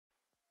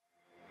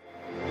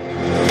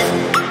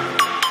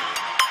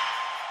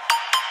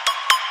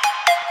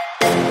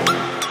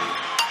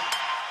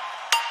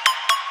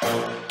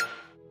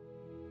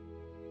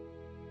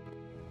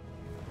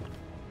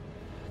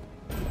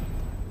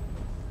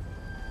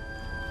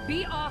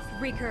Be off,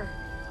 Reeker.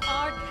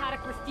 Ard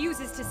Kadok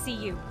refuses to see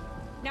you.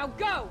 Now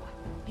go!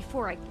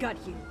 Before I gut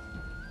you.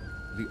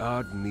 The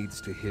Ard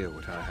needs to hear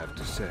what I have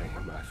to say,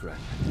 my friend.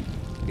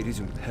 It is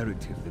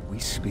imperative that we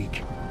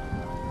speak.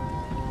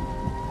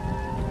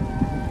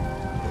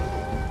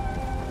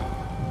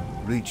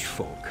 Reach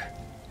folk.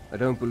 I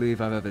don't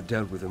believe I've ever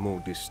dealt with a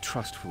more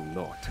distrustful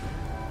lot.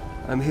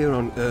 I'm here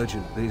on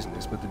urgent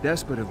business, but the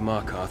despot of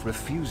Markarth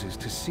refuses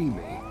to see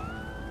me.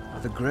 While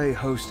the Grey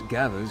Host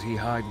gathers, he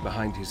hides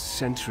behind his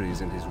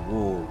sentries and his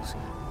walls,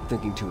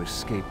 thinking to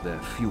escape their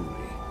fury.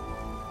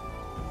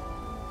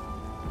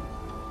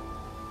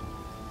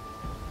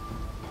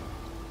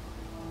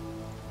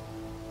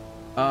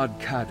 Ard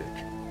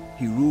Kadok.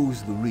 He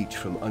rules the Reach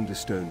from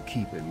Understone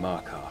Keep in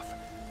Markarth.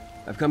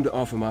 I've come to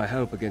offer my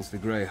help against the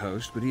Grey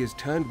Host, but he has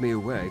turned me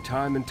away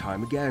time and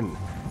time again.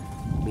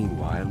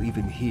 Meanwhile,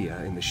 even here,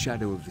 in the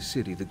shadow of the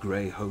city, the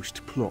Grey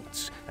Host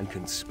plots and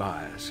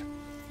conspires.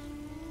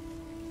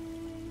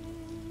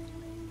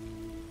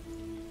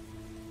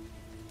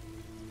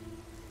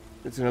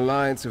 It's an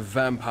alliance of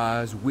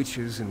vampires,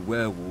 witches, and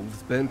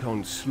werewolves bent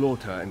on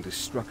slaughter and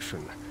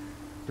destruction.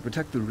 To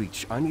protect the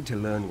Reach, I need to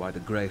learn why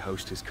the Grey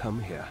Host has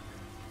come here,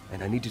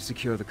 and I need to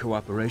secure the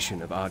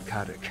cooperation of Ard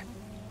Kadok.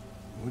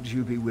 Would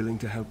you be willing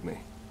to help me?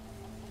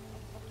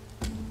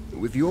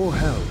 With your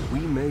help,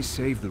 we may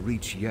save the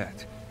Reach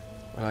yet.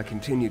 While I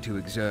continue to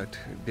exert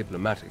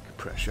diplomatic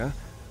pressure,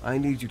 I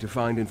need you to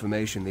find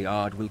information the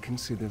Ard will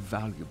consider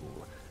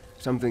valuable.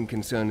 Something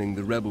concerning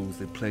the rebels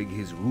that plague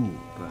his rule,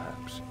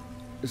 perhaps.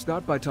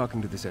 Start by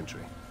talking to the sentry.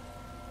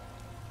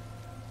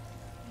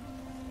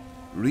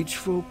 Reach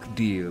folk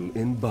deal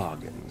in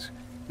bargains.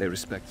 They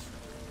respect...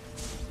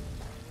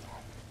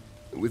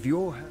 With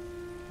your help...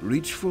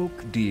 Reach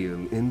folk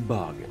deal in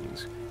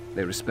bargains.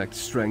 They respect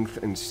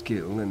strength and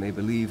skill, and they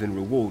believe in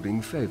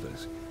rewarding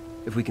favors.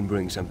 If we can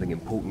bring something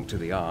important to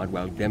the Ard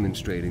while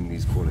demonstrating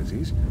these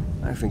qualities,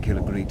 I think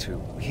he'll agree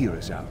to hear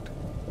us out.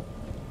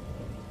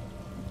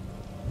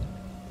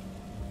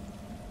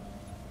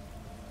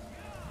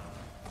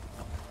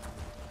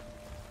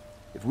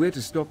 If we're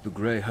to stop the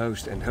Grey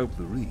Host and help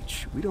the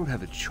Reach, we don't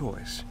have a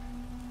choice.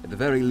 At the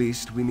very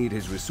least, we need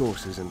his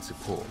resources and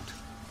support.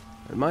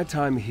 In my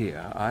time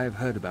here, I have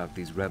heard about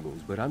these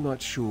rebels, but I'm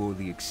not sure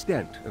the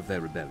extent of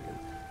their rebellion.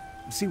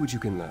 See what you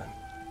can learn.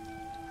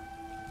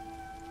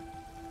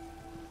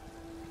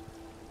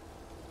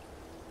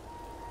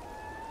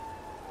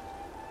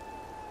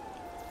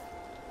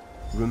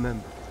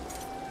 Remember.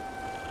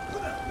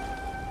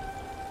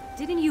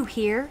 Didn't you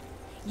hear?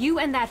 You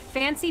and that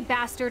fancy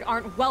bastard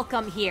aren't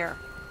welcome here.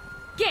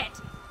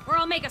 Get! Or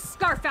I'll make a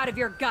scarf out of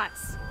your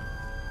guts!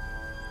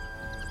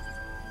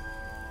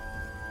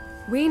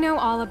 We know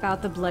all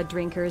about the Blood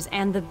Drinkers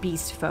and the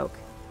Beast Folk.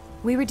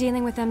 We were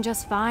dealing with them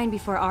just fine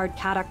before Ard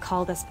Kadok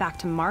called us back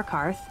to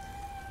Markarth.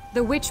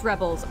 The Witch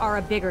Rebels are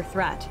a bigger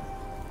threat,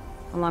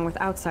 along with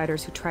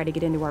outsiders who try to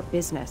get into our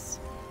business.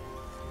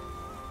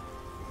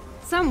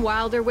 Some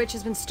wilder witch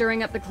has been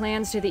stirring up the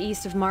clans to the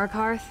east of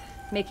Markarth,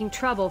 making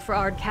trouble for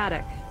Ard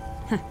Kadok.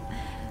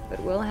 But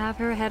we'll have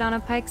her head on a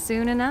pike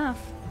soon enough.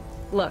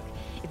 Look,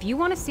 if you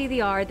want to see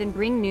the Ard, then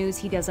bring news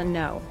he doesn't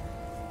know.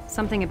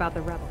 Something about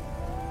the rebels.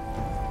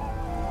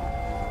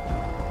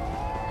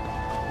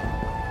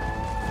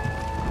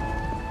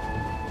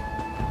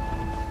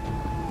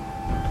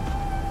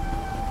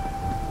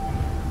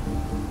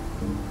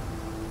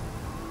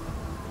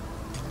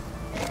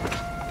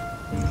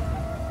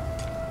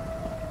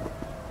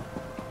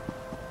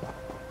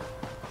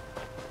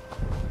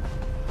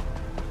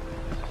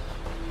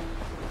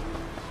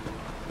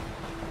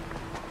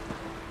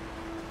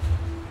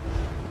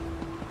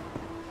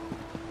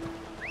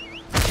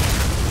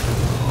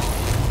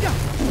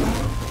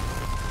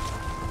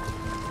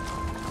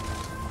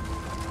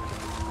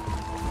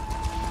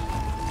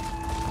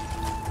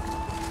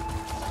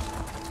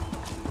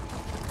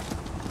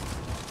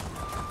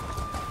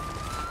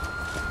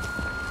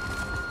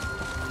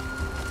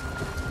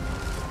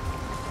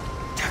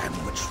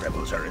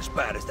 Rebels are as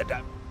bad as the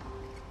damn...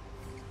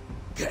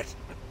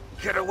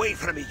 Get away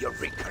from me, you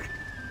reeker!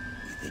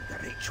 You think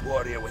a Reach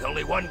warrior with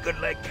only one good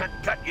leg can't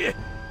gut you?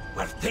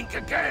 Well, think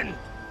again!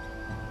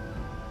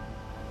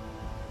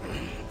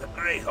 The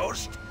Grey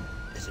Host?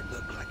 Does it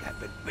look like I've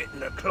been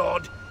bitten or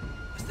clawed?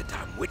 It's the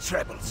damn Witch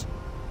Rebels.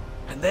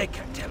 And they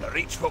can't tell a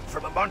Reach folk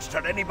from a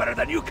monster any better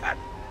than you can.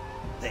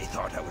 They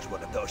thought I was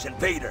one of those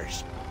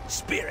invaders.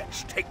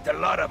 Spirits, take the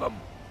lot of them.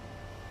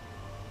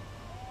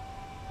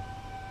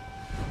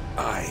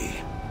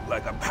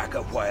 Like a pack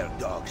of wild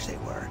dogs they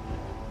were.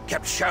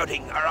 Kept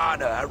shouting,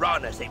 Arana,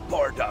 Arana, as they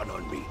bore down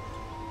on me.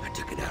 I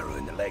took an arrow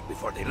in the leg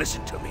before they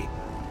listened to me.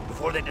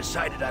 Before they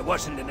decided I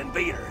wasn't an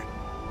invader.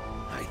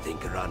 I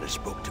think Arana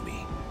spoke to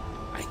me.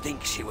 I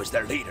think she was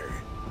their leader.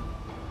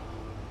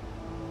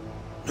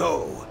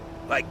 No,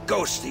 like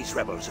ghosts these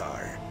rebels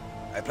are.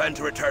 I plan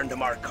to return to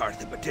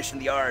Markarth and petition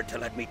the Ard to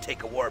let me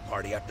take a war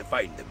party out to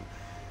find them.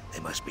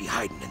 They must be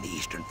hiding in the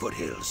eastern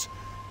foothills.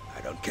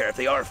 I don't care if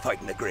they are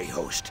fighting the Grey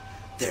Host.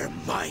 They're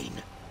mine.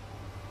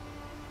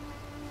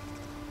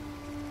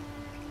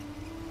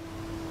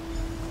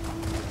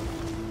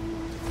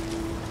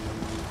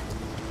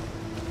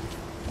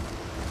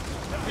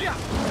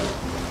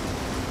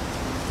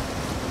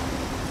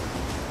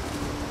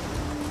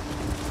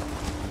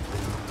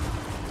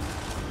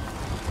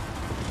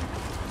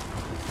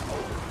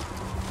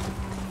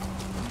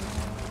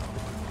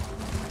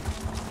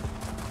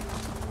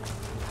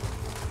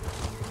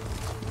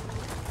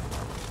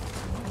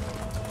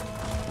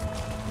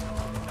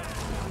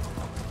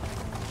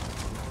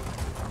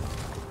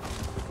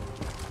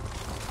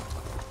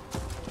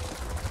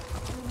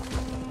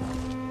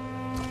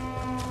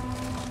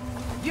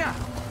 Yeah.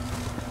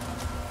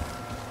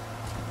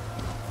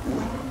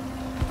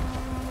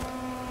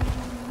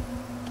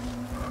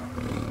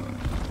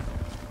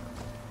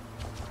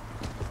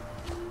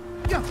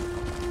 Yeah.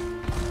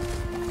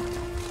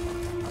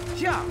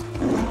 Yeah.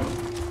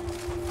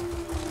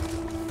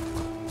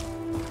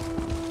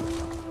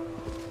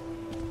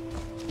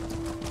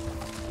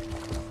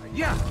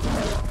 Yeah.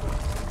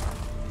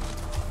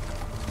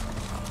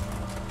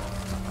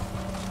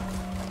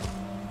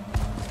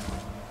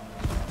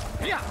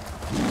 Yeah.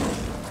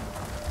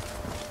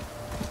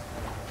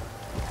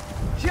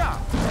 Yeah.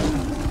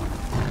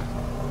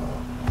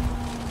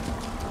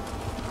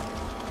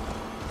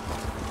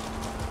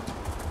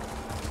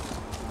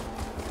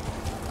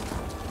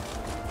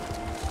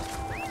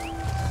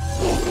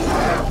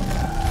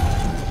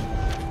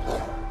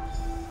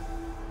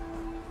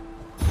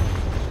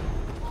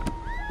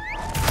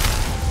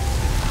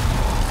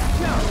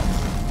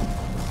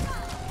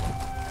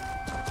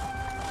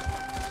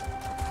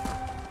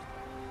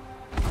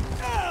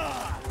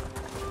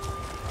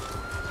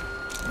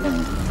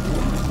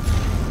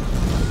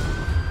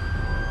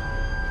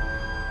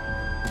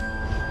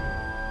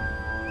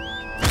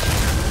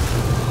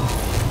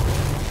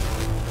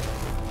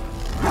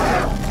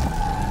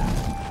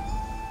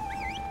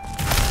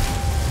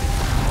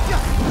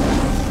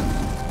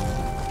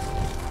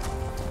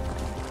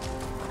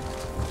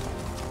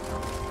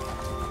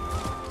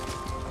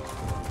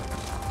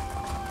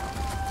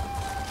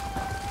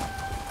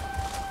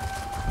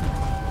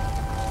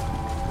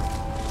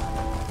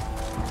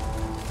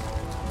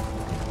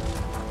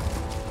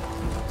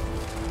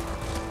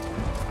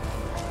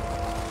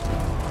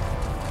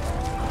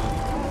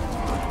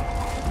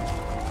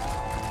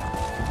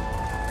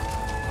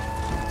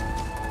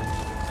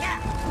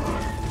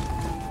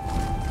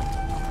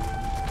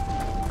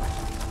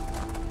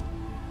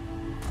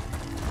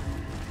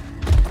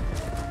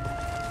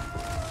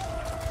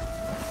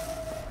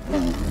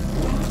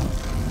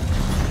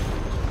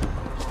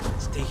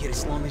 Stay here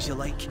as long as you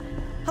like.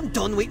 I'm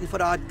done waiting for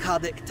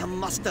Markarth to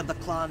muster the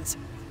clans.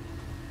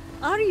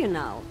 Are you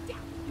now?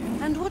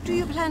 And what do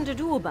you plan to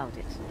do about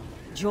it?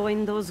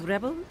 Join those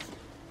rebels?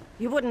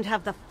 You wouldn't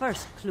have the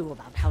first clue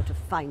about how to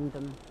find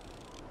them.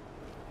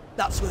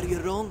 That's where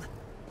you're wrong.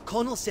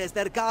 Connell says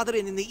they're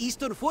gathering in the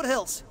eastern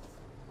foothills.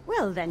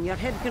 Well, then your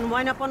head can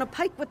wind up on a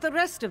pike with the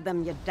rest of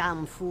them, you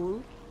damn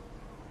fool.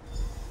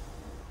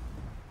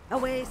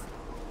 Away.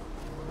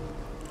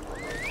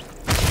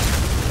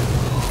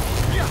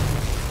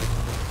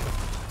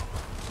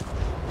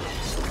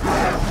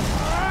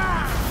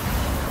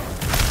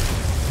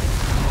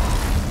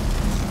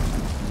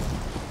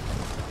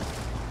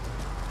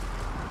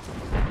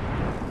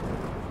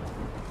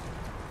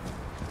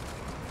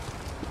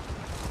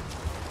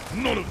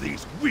 None of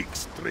these weak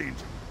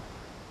strangers.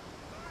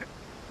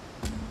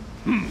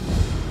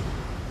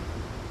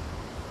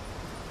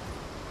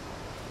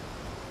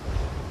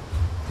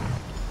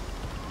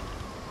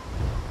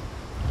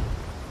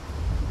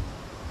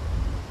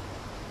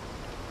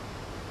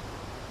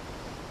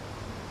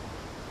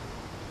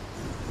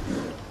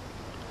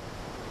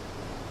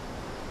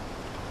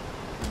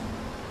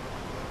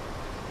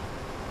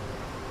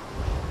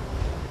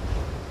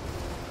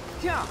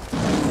 Yeah.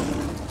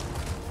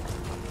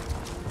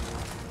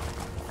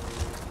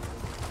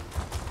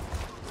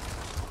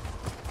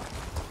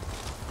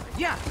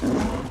 Yeah.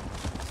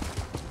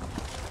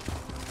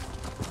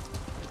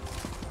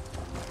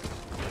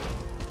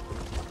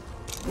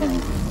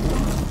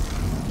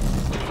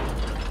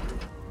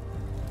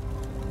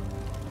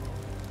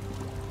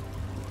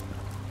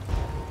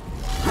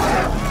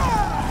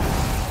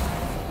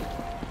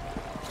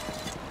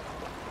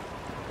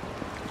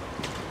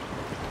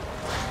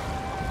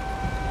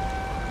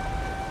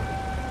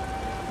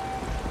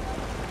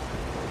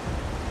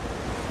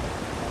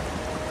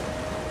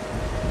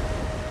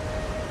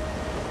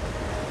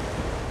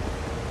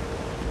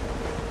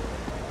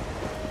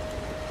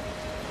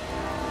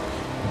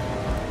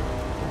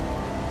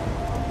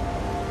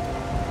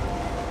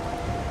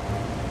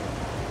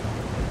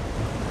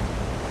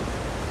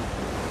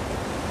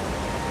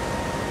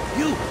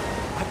 You!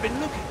 I've been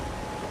looking.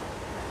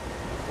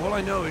 All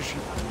I know is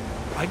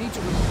I need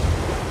to...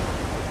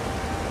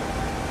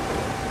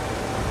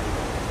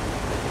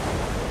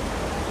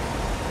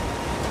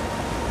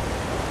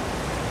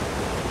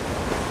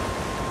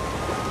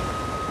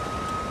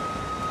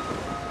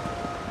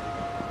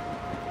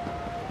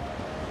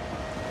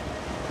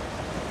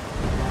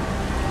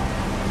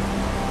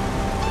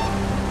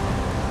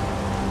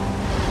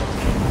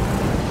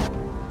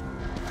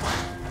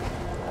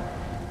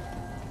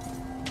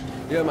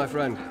 Here, my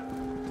friend.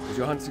 Was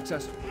your hunt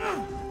successful?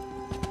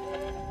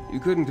 You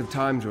couldn't have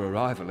timed your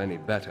arrival any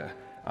better.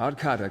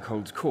 Markarth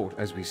holds court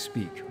as we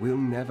speak. We'll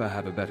never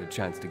have a better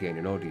chance to gain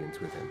an audience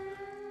with him.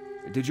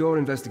 Did your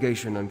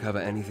investigation uncover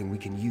anything we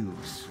can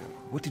use?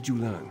 What did you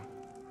learn?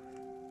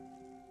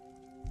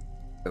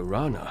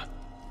 Urana?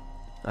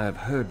 I have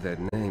heard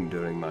that name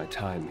during my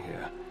time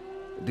here.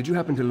 Did you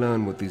happen to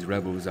learn what these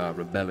rebels are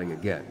rebelling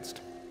against?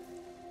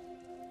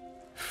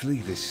 Flee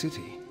this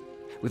city?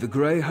 with a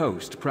grey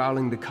host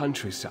prowling the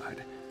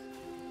countryside.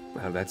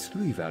 Well, that's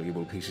 3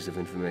 valuable pieces of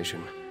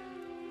information.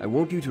 I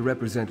want you to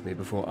represent me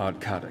before Ard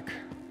Kadok.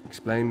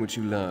 Explain what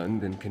you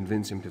learned and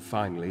convince him to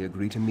finally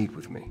agree to meet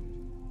with me.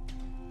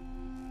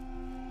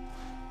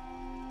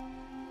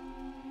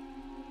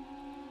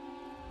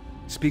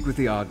 Speak with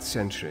the Ard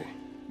Sentry.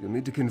 You'll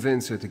need to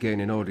convince her to gain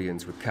an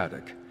audience with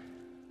Kadok.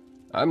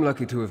 I'm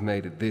lucky to have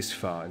made it this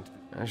far, and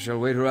I shall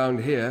wait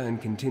around here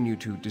and continue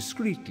to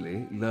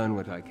discreetly learn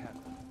what I can.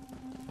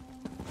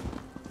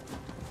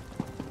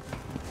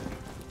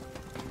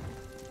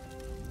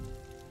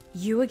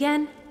 You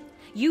again?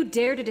 You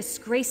dare to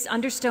disgrace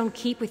Understone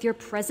Keep with your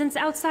presence,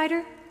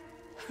 outsider?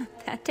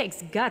 That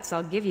takes guts,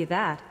 I'll give you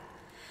that.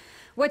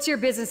 What's your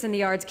business in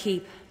the Ard's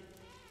Keep?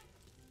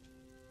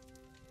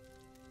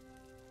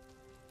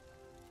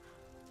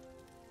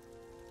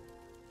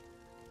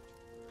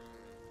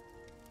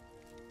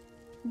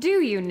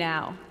 Do you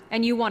now?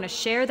 And you want to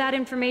share that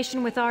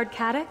information with Ard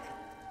Kadok?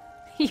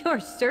 You're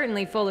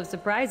certainly full of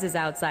surprises,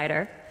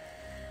 outsider.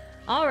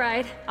 All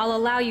right, I'll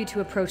allow you to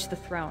approach the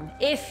throne,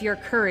 if your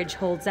courage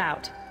holds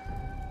out.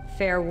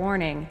 Fair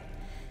warning,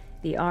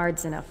 the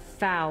Ard's in a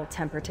foul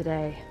temper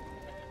today.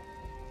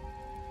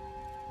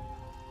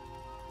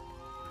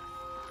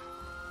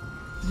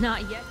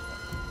 Not yet.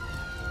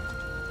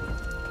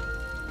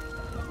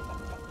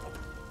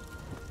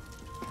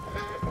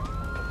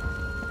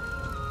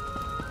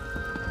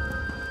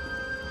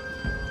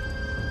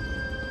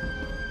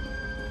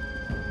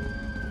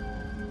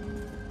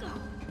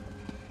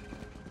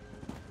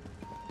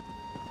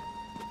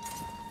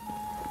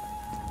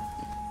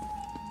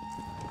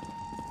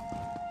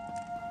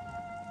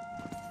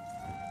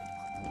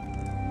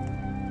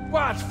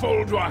 What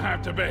fool do I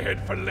have to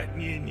behead for letting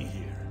you in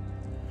here?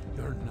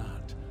 You're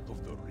not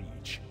of the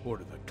Reach or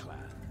the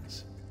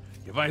clans.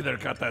 You've either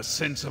got the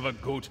sense of a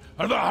goat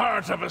or the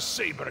heart of a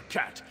saber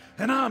cat,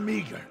 and I'm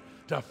eager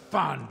to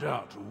find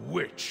out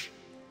which.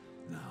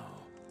 Now,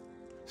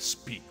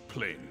 speak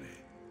plainly.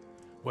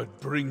 What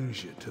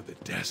brings you to the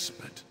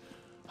despot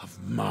of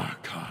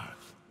Markarth?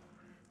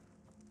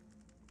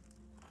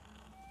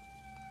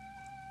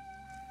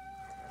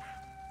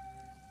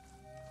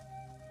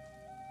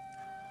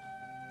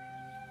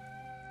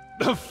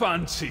 The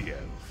fancy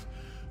elf,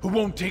 who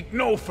won't take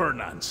no for an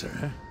answer,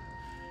 huh?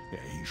 Yeah,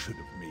 he should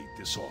have made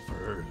this offer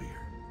earlier.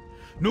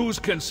 News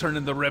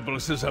concerning the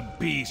rebels is a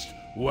beast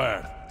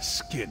worth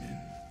skinning.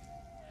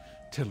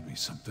 Tell me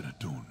something I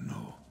don't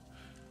know,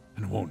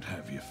 and won't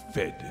have you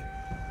fed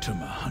to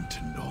my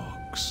hunting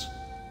dogs.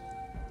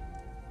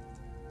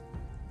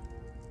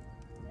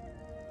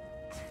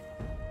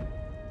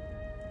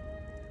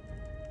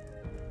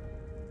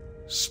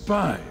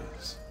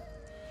 Spies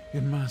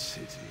in my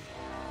city.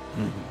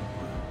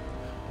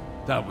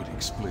 That would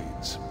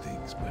explain some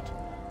things, but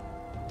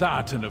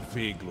that and a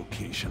vague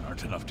location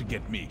aren't enough to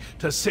get me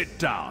to sit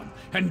down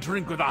and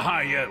drink with a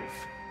high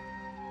elf.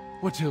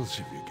 What else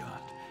have you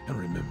got? And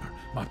remember,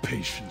 my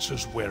patience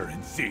is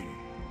wearing thin.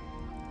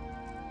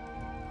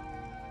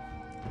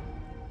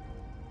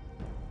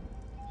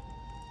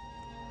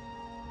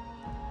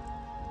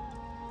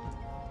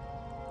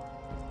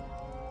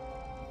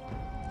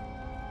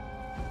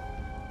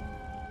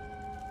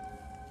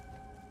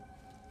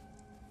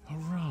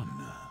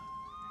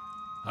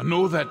 I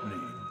know that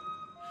name.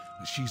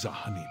 She's a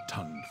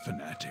honey-tongued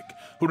fanatic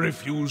who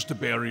refused to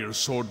bury her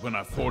sword when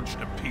I forged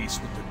a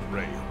peace with the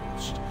Grey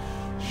Host.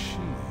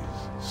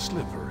 She's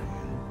slippery.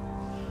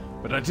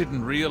 But I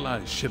didn't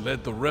realize she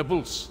led the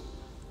rebels.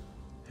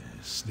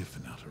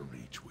 Sniffing out her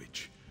Reach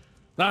witch.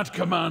 That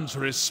commands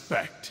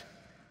respect.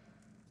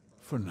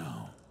 For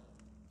now.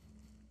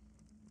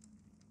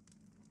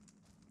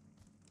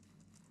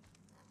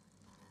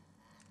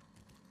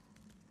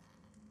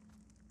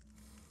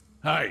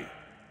 Aye.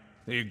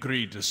 They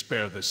agreed to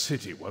spare the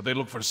city while they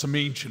look for some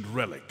ancient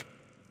relic.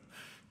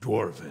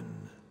 Dwarven,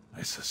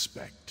 I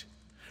suspect.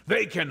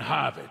 They can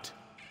have it.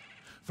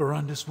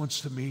 Verandis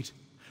wants to meet?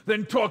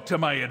 Then talk to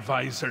my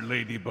advisor,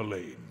 Lady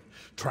Boleyn.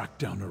 Track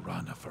down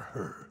Arana for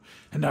her,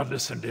 and I'll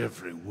listen to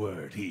every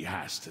word he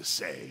has to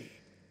say.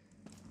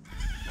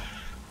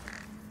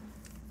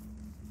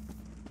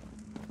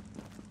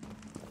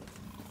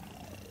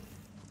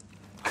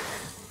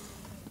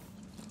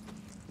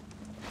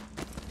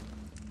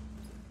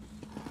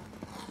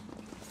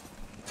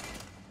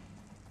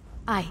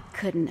 I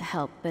couldn't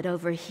help but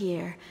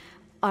overhear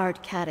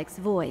Ard Kadok's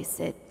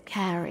voice it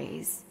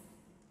carries.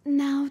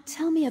 Now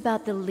tell me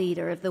about the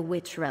leader of the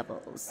witch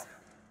rebels.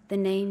 The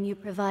name you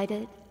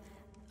provided?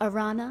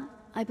 Arana,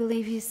 I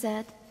believe you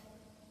said?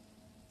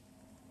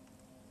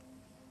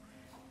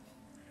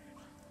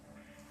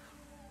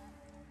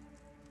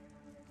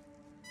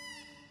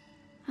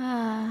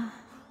 Ah,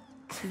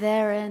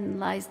 therein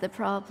lies the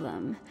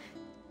problem.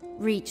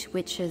 Reach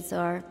witches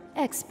are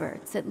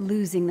experts at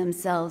losing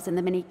themselves in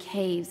the many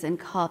caves and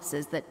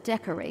copses that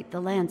decorate the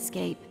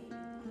landscape.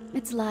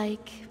 It's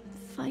like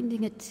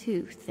finding a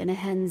tooth in a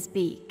hen's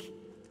beak.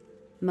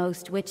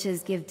 Most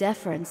witches give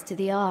deference to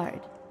the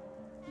Ard.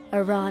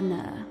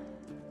 Arana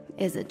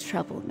is a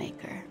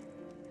troublemaker.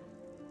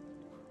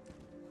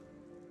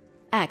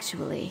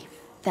 Actually,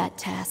 that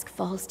task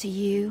falls to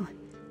you.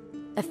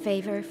 A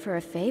favor for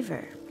a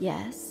favor,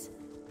 yes.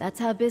 That's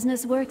how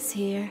business works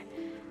here.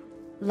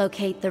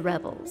 Locate the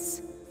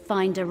rebels,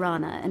 find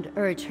Arana, and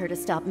urge her to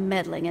stop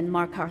meddling in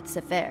Markarth's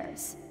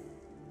affairs.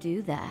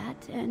 Do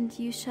that, and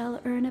you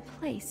shall earn a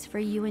place for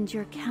you and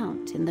your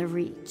count in the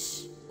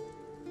Reach.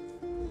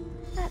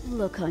 That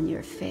look on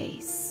your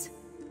face.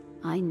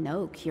 I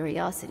know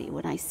curiosity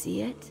when I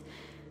see it.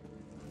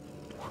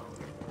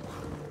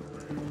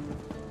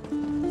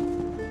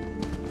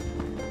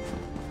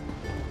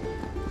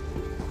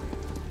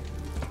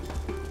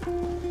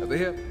 Over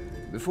here.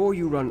 Before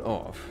you run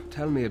off,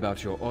 tell me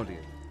about your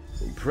audience.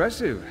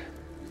 Impressive.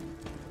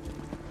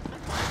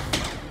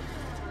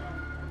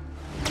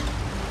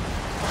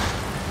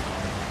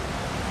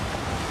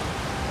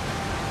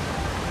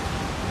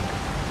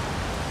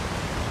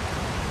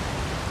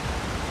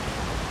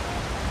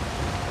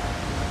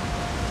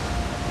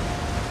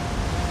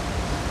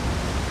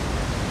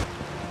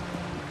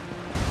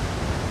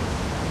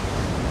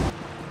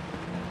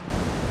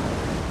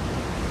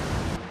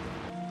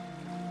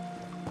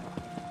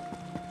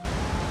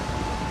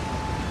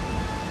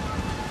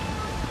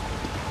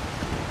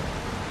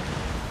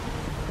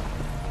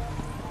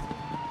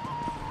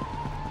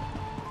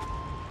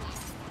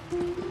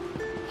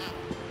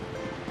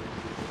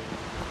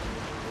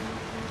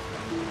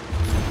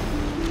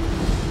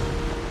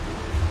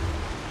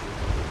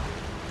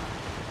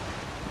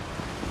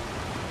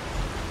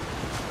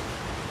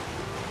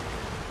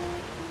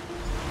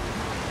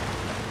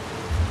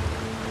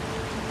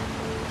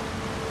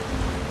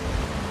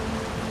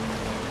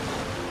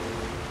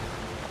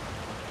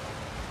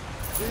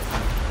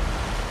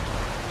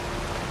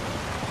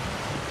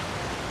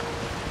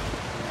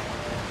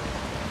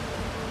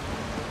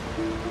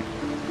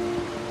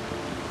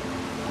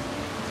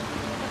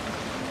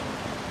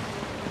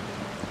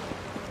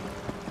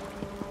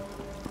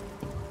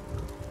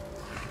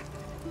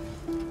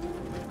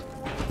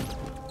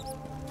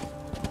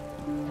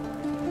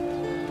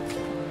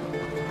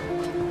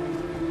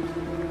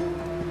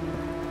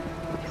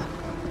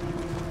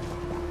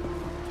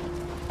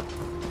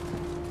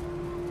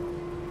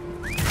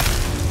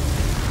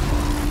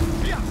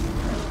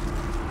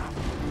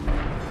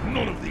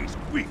 None of these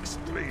weak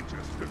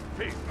strangers could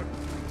face them.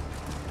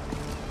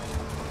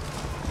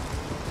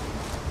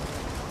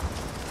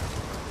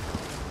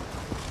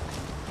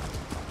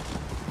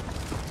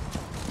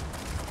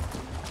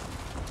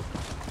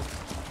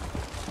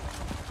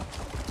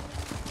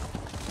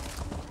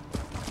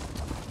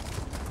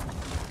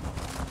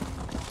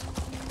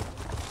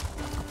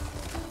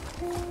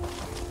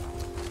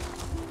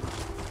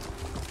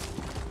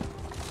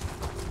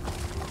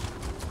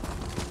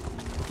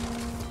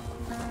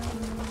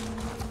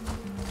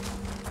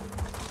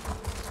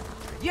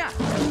 Yeah!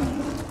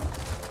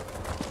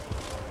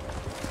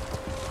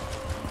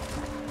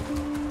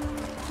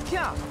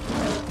 Yeah!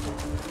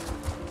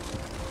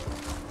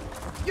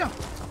 Yeah!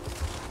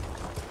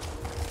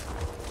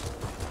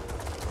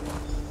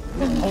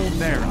 Hold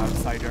there,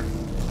 outsider.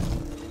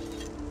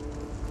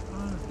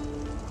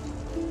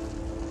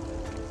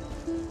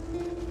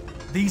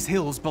 These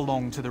hills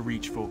belong to the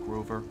Reach folk,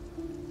 Rover.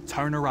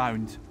 Turn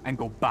around and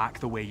go back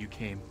the way you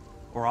came,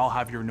 or I'll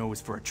have your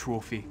nose for a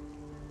trophy.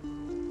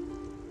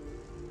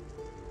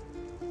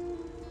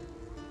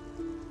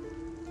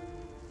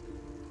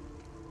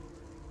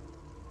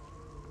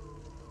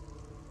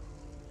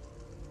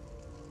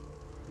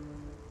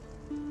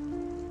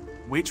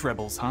 Witch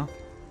rebels, huh?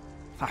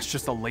 That's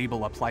just a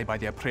label applied by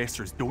the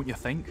oppressors, don't you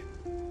think?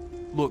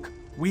 Look,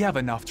 we have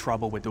enough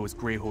trouble with those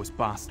Greyhost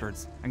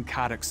bastards and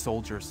Carrick's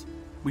soldiers.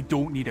 We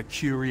don't need a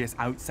curious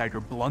outsider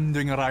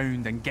blundering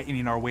around and getting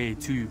in our way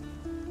too.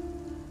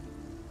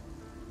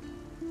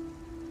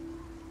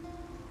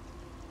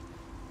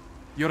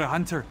 You're a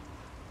hunter?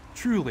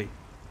 Truly.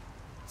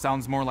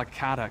 Sounds more like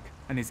Carrick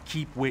and his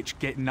keep witch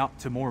getting up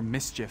to more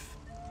mischief.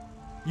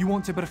 You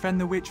want to befriend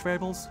the witch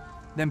rebels?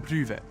 Then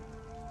prove it.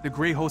 The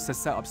Greyhost has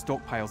set up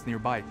stockpiles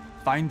nearby.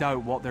 Find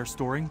out what they're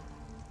storing,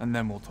 and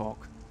then we'll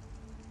talk.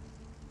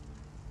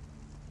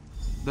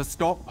 The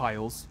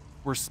stockpiles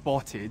were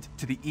spotted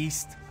to the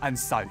east and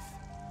south.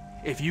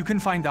 If you can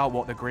find out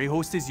what the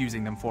Greyhost is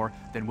using them for,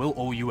 then we'll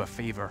owe you a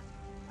favor.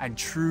 And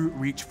true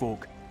Reach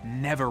folk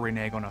never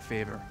renege on a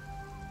favor.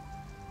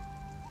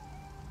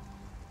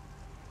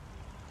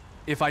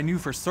 If I knew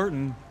for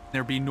certain,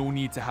 there'd be no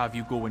need to have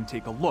you go and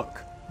take a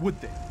look,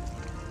 would they?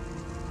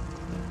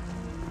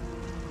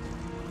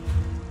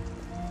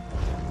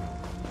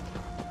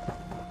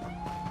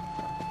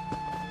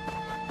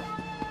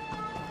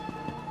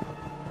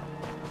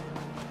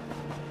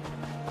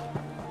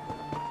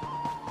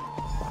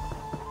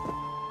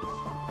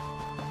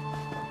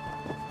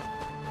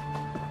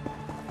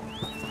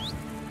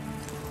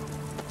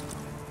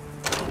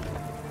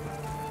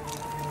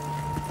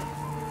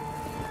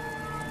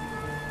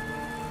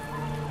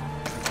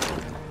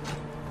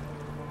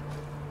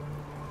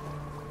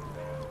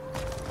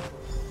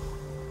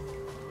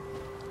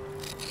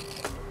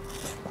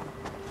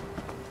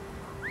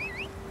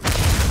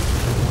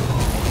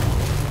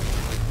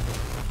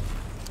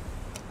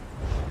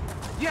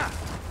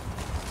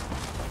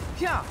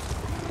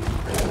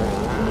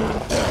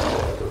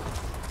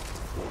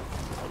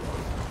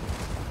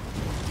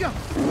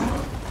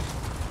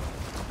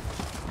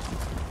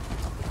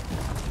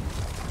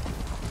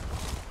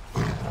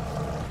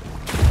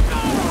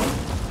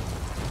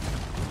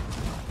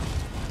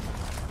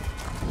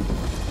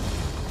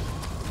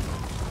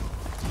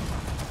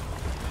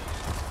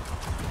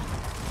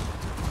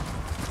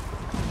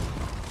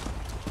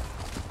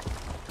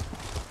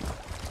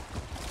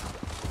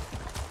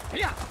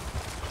 Yeah.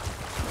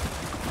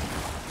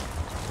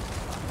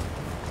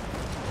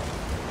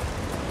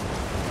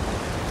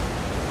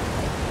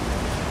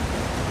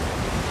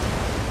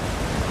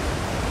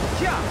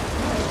 Yeah.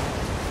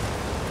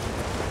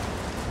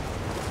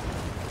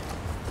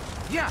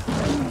 Yeah.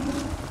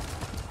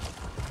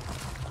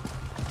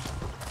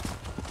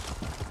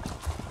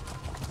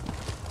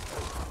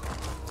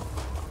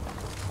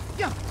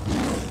 Yeah.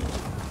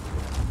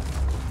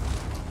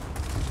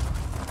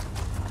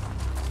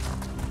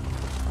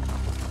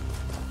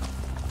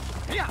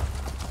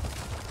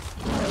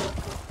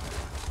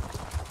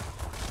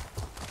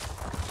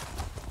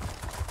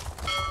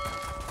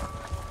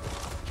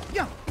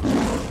 Yeah.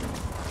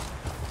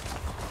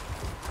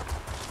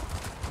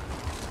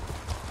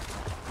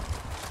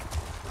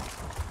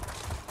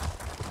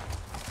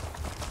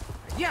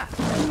 Yeah.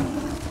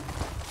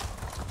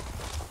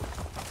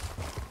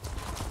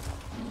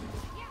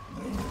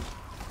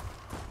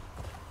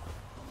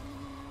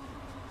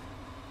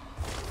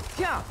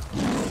 Yeah.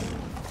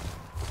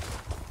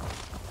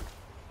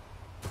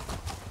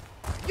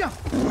 Yeah.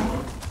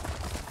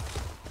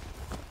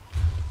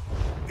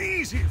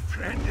 Easy,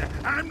 friend.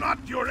 I'm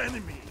not your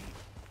enemy.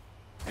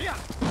 Yeah.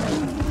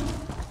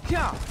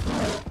 Yeah.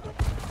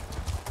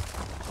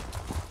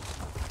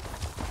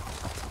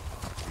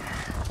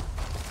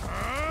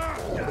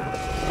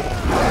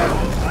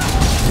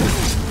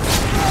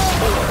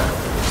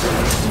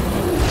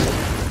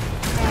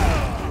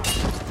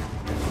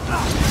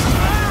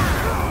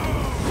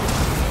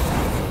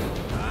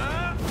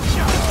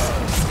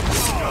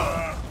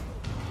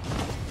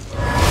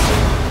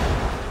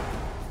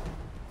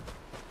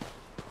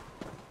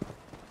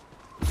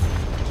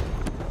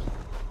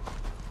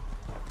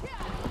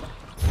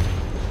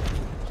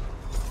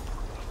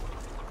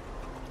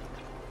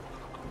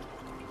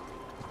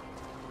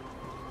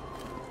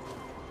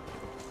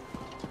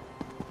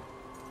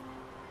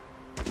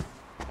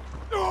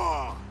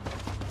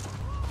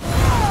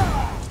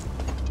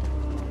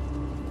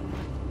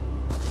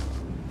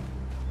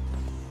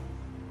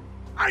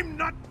 I'm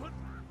not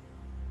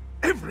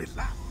every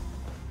lap.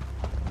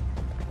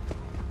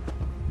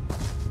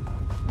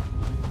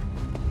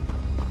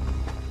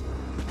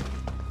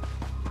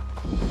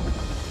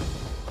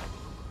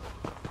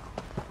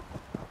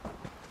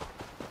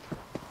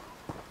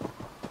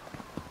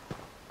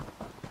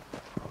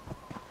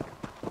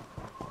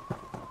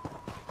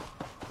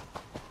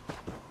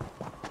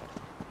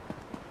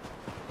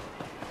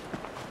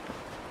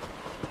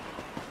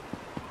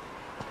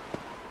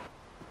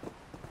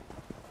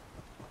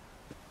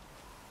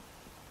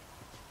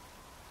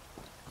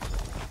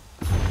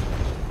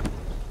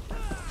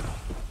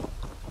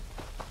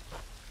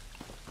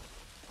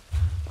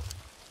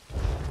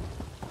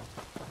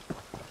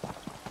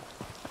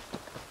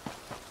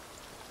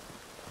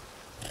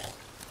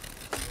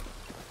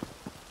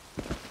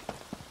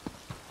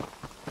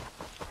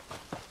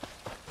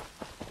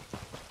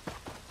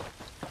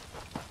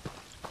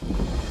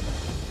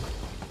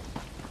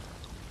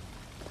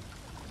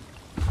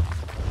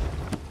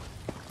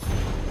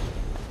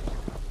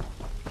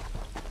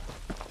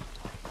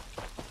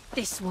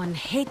 This one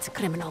hates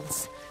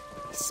criminals,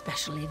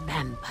 especially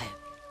vampires.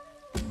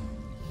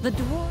 The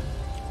dwarf...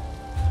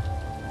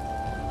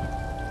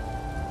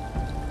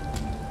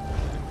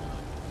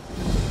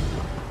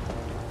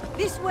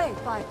 This way,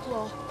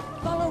 Fireclaw.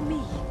 Follow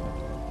me.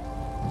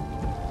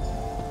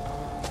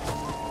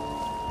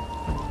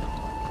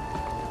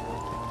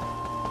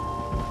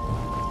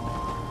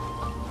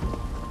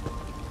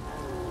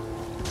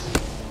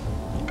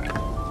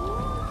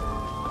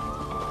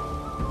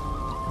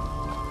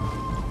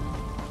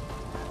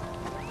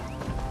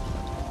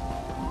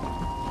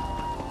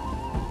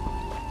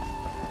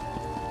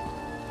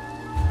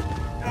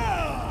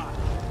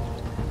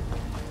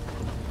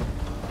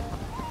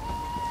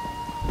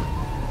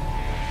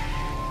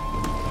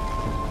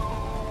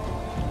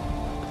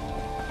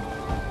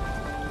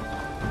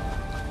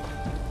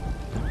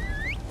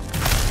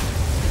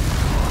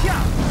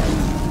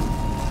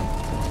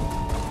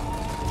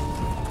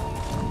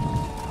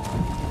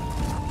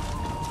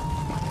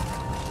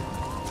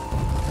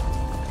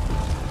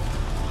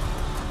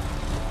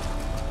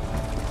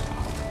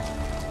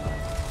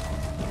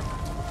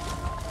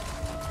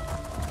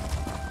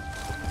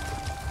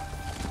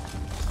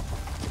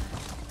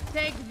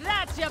 Take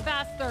that, you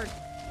bastard!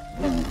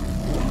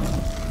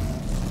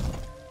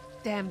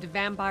 Damned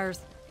vampires.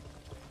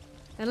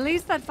 At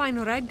least that fine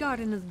Redguard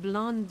and his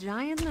blonde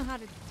giant know how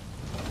to...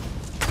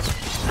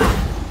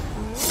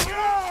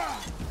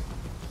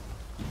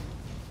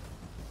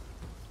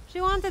 She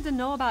wanted to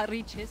know about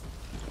Reach's.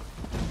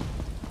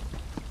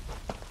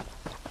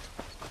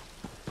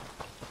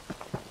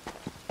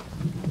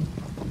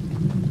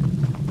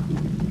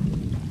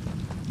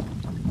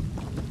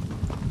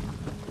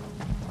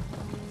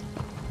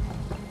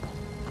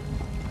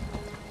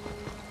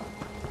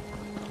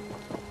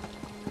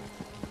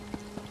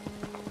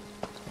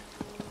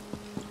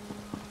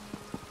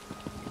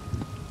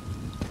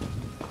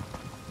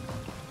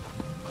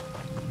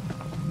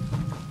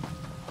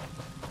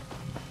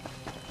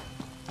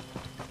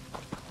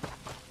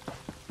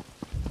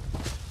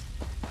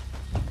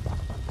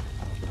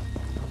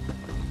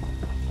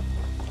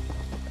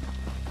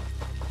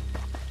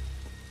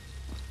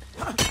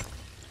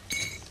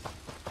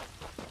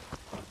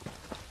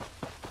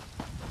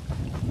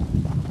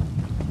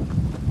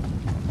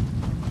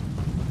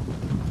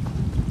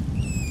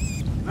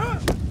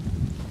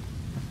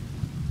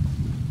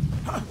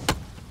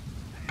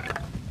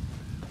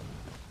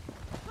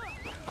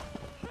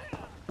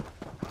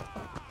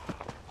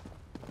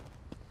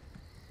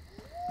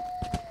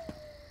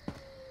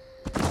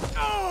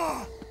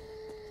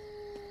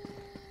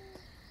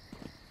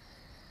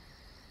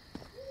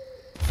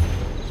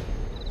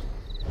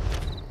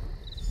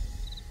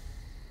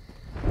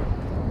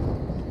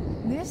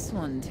 This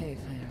one,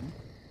 Tayfair.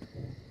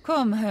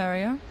 Come,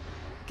 Harrier.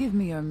 Give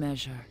me your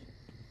measure.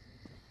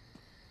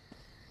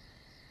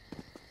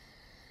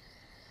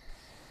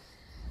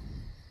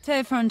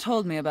 Tayfern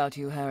told me about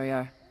you,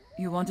 Harrier.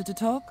 You wanted to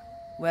talk?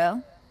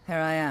 Well, here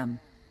I am.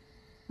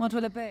 What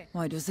will it be?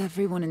 Why does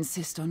everyone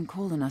insist on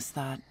calling us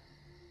that?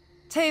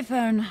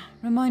 Tayfern,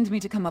 remind me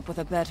to come up with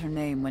a better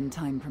name when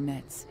time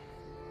permits.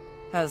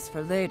 As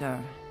for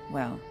later,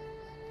 well,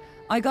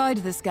 I guide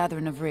this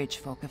gathering of rich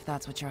folk if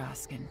that's what you're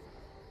asking.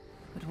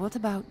 But what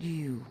about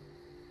you?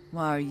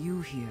 Why are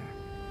you here?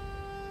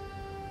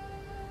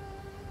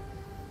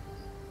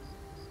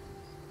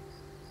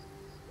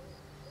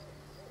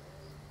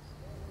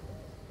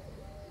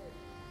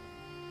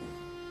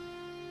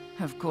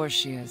 Of course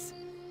she is.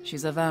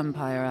 She's a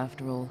vampire,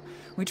 after all.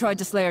 We tried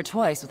to slay her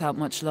twice without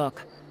much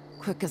luck.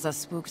 Quick as a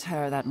spooked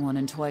hare, that one,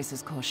 and twice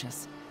as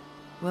cautious.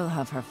 We'll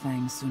have her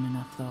fangs soon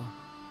enough, though.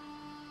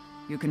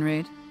 You can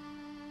read?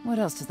 What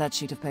else does that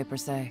sheet of paper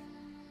say?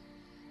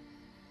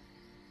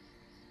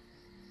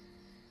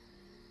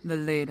 The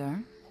leader?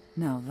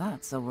 Now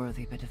that's a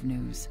worthy bit of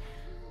news.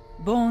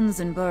 Bones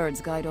and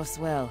birds guide us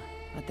well,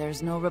 but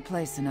there's no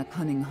replacing a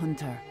cunning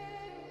hunter.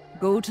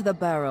 Go to the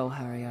barrow,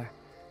 Harrier.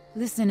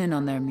 Listen in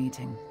on their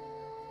meeting.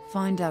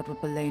 Find out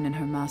what Belaine and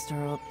her master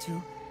are up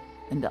to,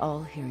 and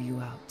I'll hear you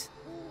out.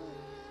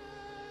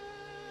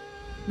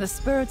 The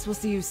spirits will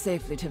see you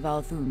safely to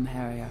Valthum,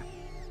 Harrier.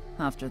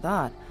 After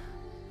that,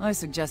 I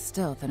suggest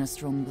stealth and a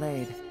strong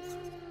blade.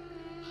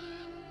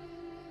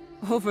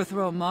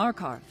 Overthrow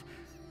Markarth?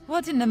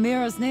 What in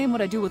Namira's name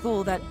would I do with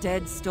all that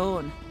dead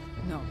stone?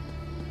 No.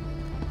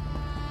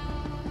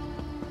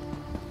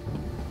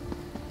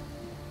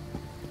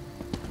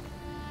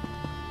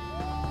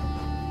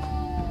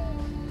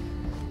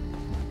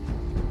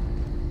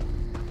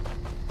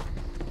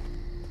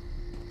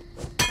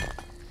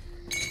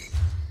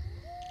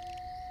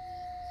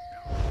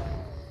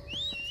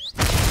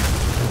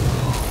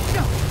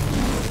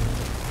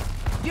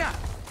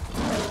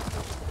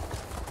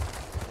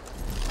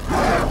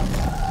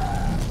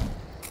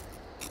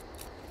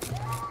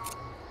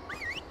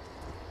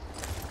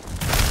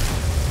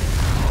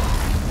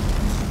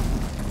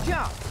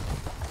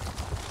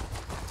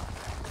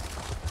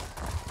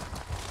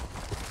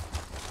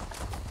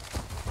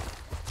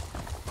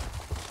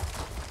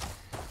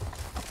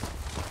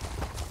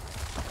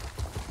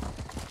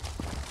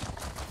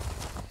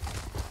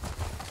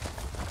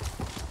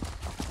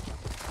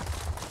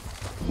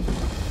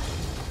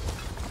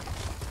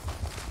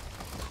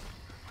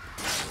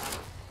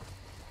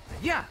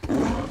 Yeah!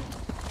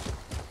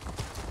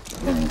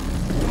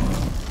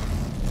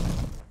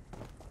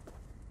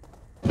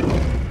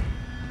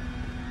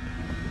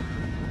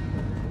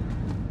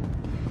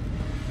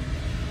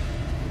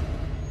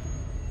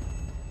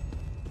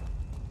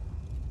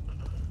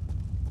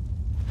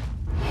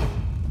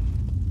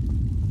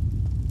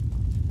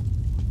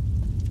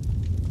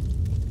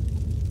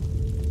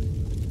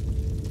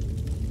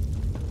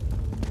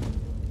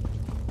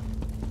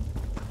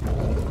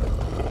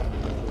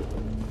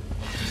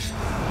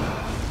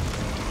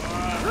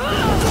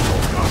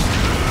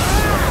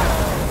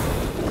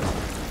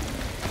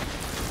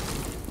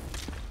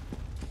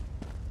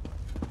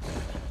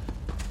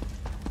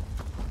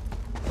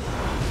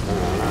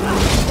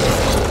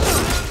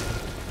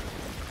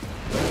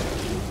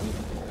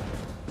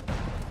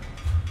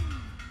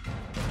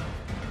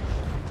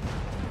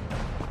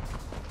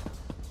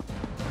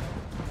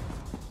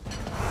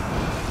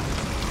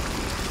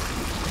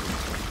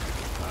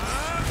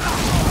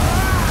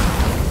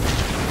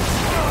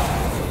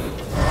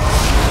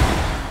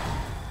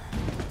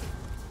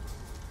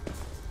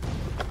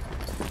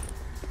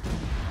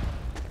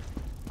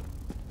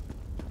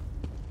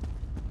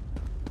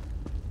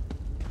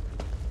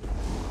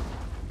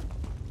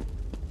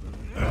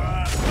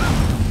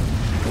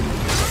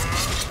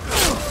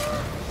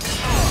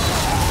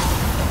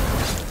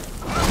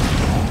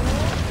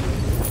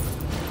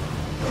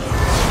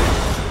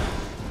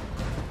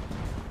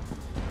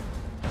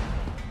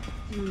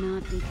 Do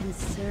not be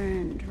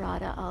concerned,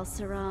 Rada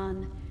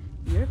Al-Saran.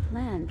 Your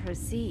plan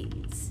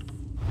proceeds.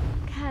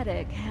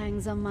 Kadok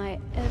hangs on my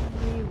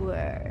every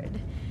word,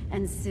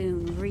 and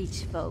soon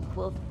Reach folk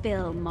will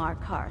fill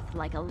Markarth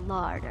like a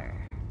larder.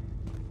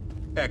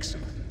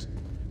 Excellent.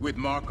 With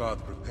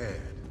Markarth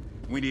prepared,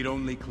 we need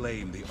only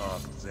claim the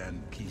Arks and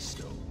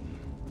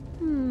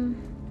Keystone.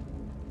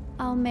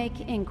 I'll make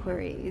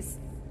inquiries.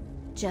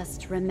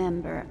 Just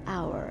remember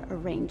our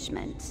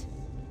arrangement.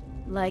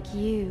 Like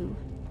you,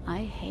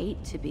 I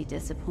hate to be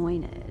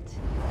disappointed.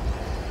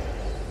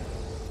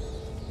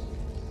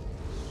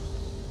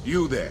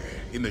 You there,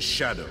 in the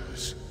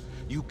shadows.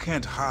 You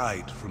can't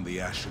hide from the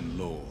Ashen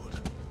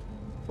Lord.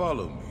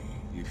 Follow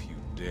me, if you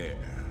dare.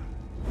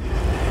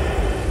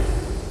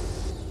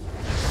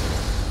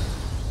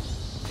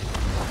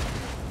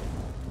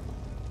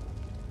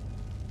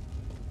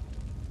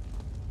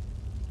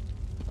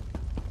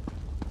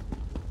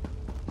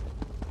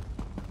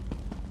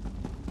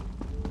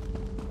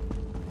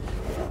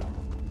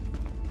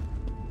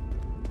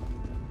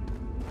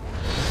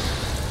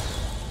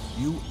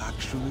 you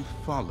actually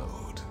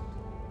followed.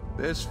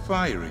 There's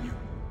fire in you.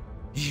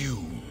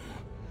 You,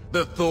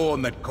 the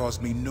thorn that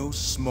caused me no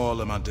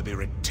small amount of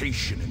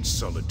irritation and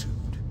solitude.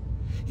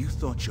 You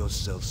thought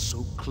yourself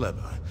so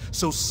clever,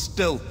 so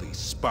stealthy,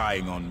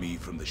 spying on me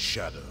from the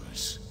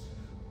shadows.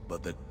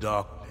 But the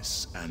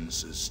darkness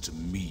answers to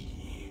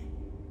me.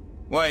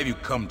 Why have you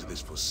come to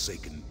this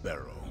forsaken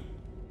barrow?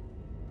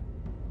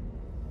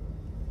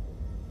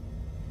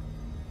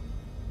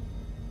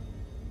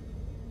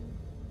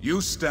 You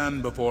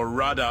stand before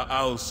Rada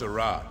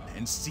al-Saran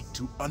and seek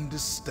to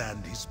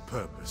understand his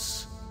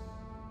purpose.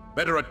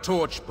 Better a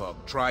torchbug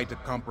try to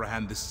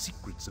comprehend the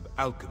secrets of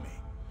alchemy,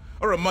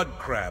 or a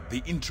mudcrab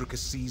the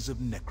intricacies of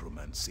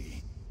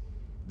necromancy.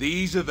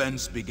 These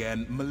events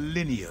began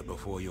millennia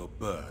before your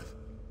birth.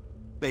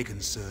 They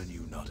concern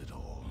you not at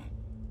all.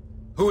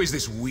 Who is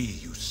this we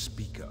you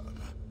speak of?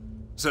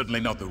 Certainly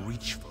not the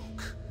Reach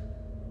folk.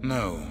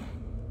 No,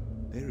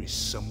 there is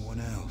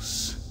someone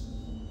else.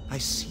 I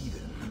see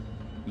them,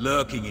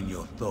 lurking in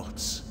your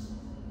thoughts.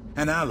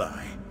 An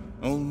ally,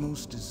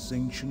 almost as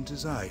ancient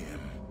as I am.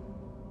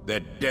 They're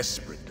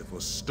desperate to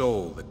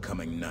forestall the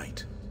coming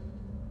night.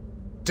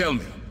 Tell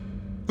me,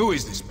 who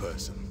is this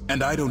person?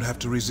 And I don't have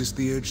to resist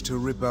the urge to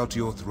rip out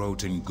your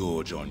throat and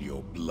gorge on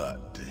your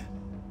blood.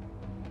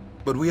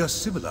 But we are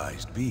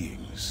civilized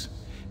beings,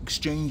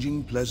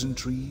 exchanging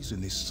pleasantries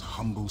in this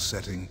humble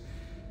setting.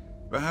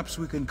 Perhaps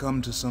we can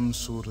come to some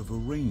sort of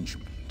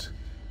arrangement.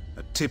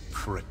 A tip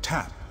for a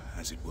tap,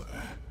 as it were.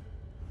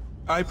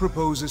 I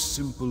propose a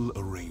simple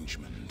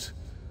arrangement.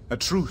 A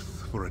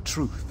truth for a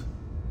truth.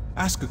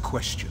 Ask a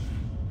question.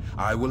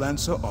 I will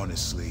answer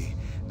honestly,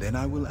 then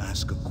I will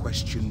ask a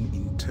question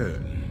in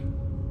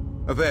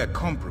turn. A fair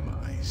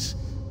compromise,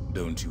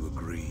 don't you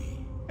agree?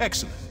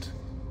 Excellent.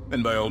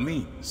 Then by all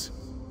means,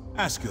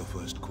 ask your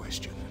first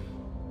question.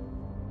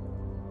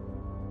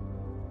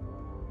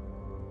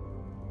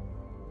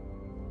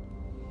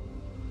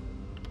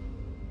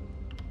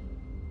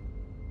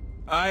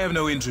 I have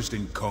no interest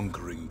in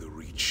conquering the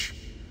Reach.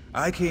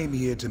 I came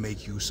here to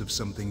make use of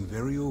something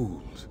very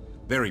old,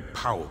 very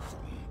powerful.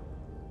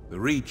 The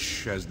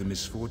Reach has the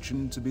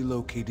misfortune to be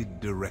located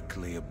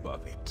directly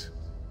above it.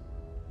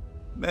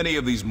 Many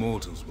of these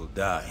mortals will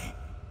die,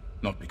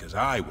 not because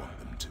I want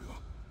them to,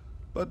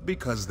 but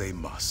because they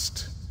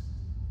must.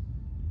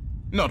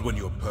 Not when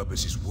your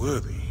purpose is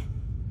worthy.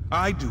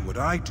 I do what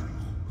I do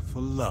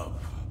for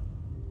love.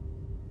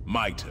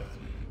 My turn.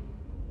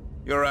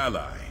 Your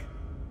ally,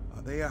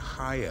 are they a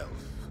high elf?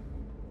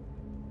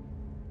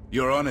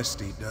 Your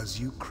honesty does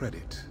you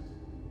credit.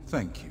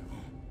 Thank you.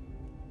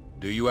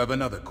 Do you have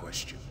another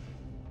question?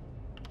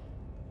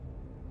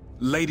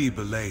 Lady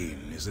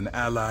Belain is an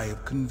ally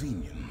of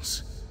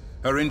convenience.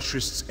 Her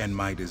interests and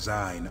my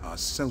design are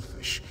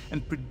selfish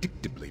and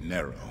predictably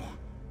narrow.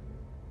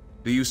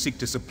 Do you seek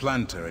to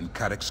supplant her in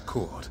Kadok's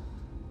court?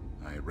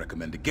 I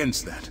recommend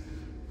against that,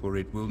 for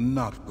it will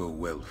not go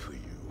well for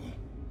you.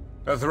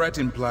 A threat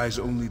implies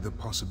only the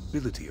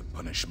possibility of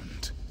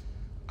punishment.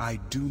 I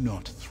do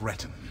not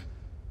threaten.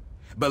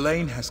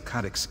 Belain has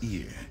Kadok's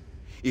ear.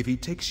 If he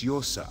takes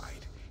your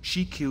side,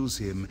 she kills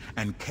him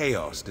and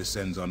chaos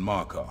descends on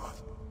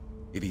Markarth.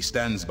 If he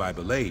stands by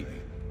Belain,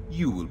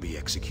 you will be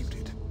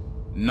executed.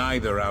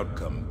 Neither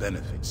outcome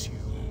benefits you.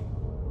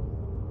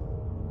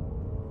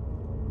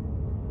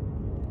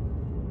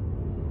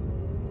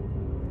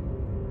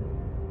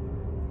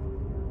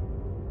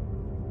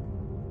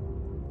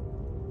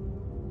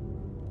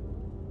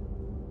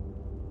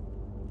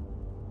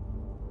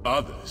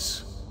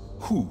 Others?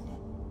 Who?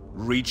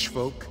 Reach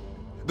folk?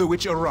 The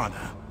witch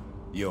Arana?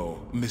 Your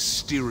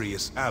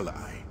mysterious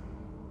ally?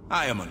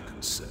 I am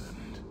unconcerned.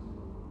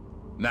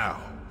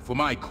 Now, for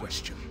my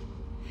question.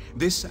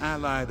 This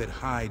ally that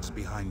hides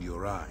behind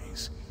your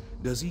eyes,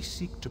 does he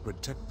seek to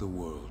protect the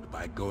world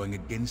by going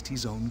against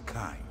his own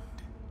kind?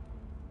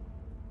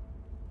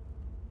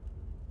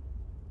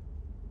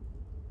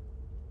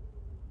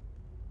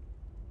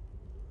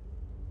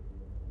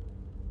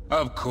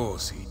 Of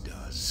course he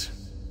does.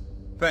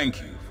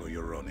 Thank you for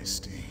your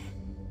honesty.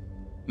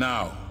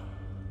 Now,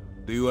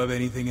 do you have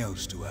anything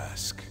else to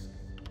ask?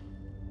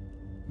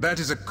 That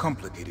is a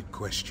complicated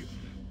question.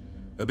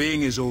 A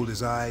being as old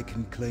as I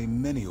can claim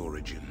many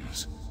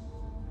origins.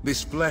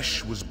 This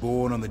flesh was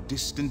born on the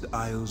distant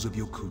isles of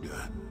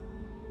Yokuda.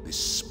 This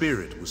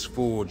spirit was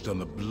forged on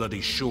the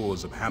bloody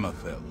shores of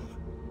Hammerfell.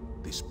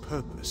 This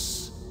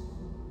purpose,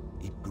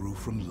 it grew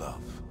from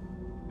love.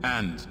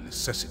 And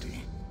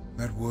necessity.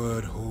 That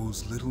word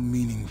holds little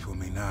meaning for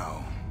me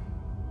now.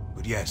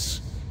 But yes,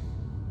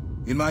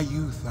 in my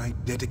youth I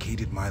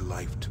dedicated my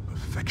life to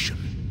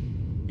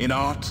perfection. In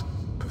art,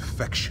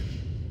 perfection.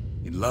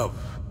 In love,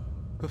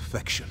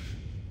 perfection.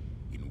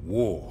 In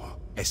war,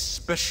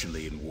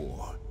 especially in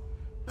war,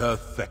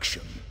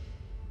 perfection.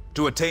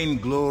 To attain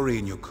glory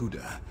in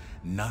Yokuda,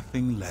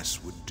 nothing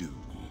less would do.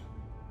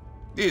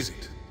 Is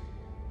it?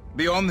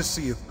 Beyond the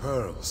Sea of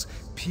Pearls,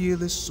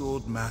 peerless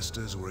sword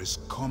masters were as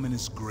common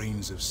as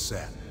grains of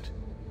sand.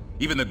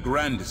 Even the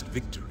grandest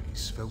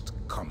victories felt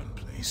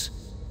commonplace.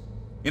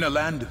 In a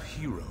land of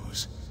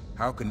heroes,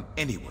 How can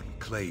anyone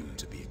claim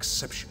to be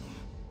exceptional?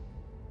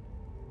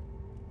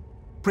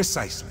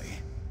 Precisely.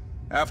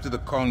 After the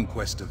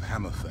conquest of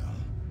Hammerfell,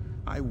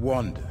 I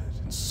wandered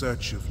in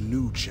search of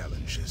new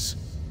challenges.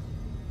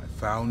 I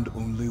found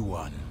only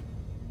one.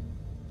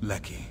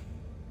 Lecky,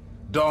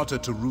 daughter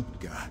to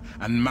Rutger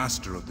and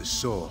master of the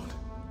sword.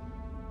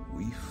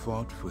 We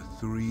fought for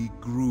 3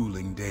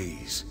 grueling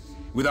days,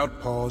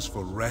 without pause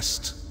for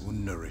rest or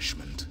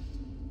nourishment.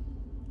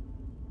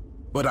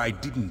 But I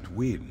didn't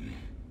win.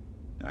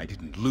 I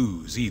didn't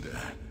lose either.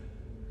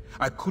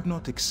 I could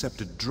not accept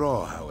a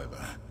draw,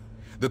 however.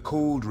 The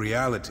cold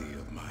reality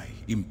of my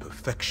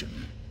imperfection.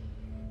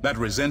 That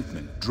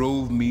resentment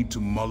drove me to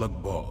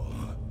Molag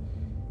Bal.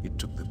 It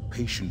took the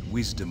patient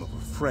wisdom of a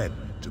friend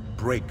to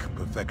break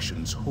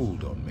perfection's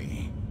hold on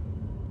me.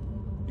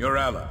 Your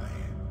ally,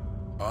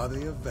 are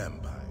they a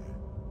vampire?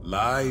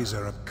 Lies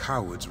are a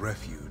coward's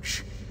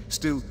refuge.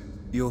 Still,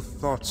 your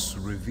thoughts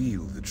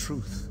reveal the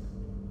truth.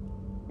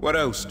 What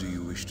else do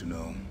you wish to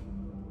know?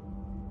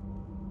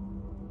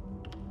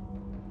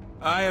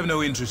 I have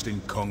no interest in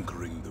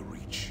conquering the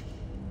Reach.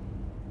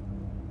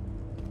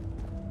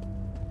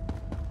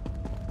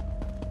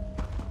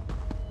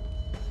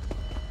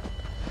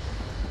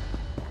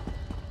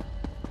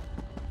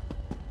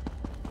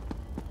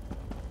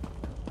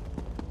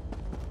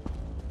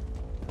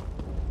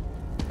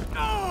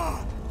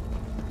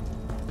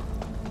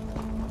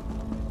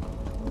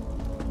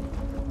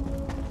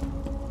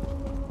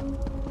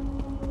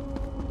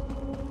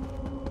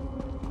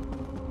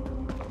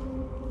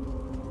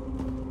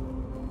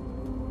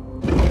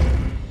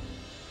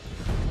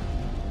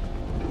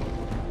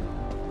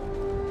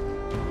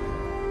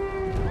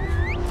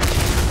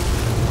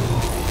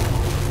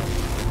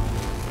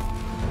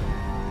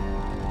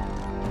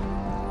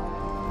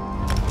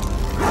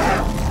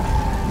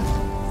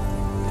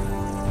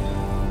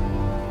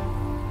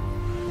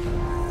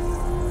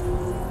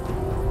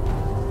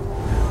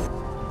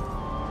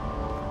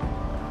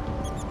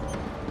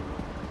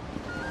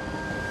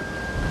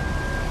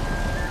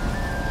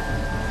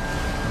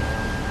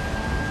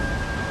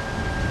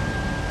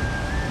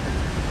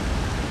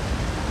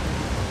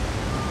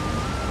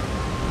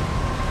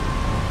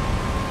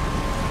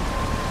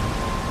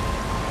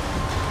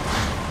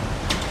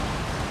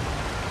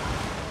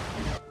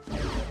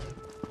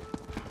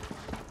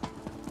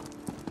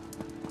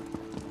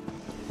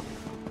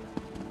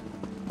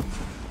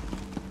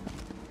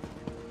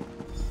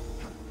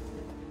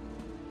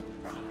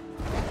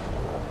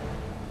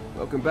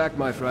 Welcome back,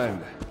 my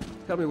friend.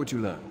 Tell me what you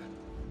learned.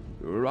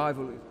 Your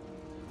arrival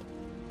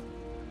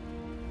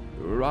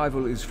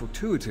is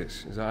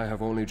fortuitous, as I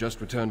have only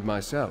just returned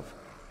myself.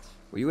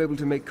 Were you able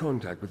to make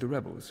contact with the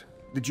rebels?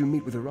 Did you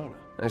meet with Arana?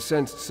 I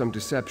sensed some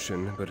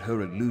deception, but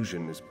her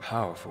illusion is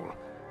powerful.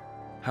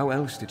 How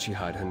else did she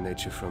hide her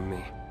nature from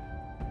me?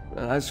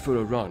 As for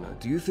Arana,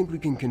 do you think we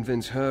can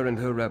convince her and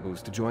her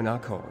rebels to join our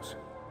cause?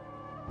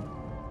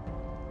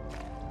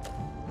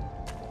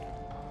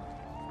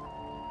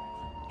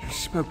 You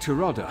spoke to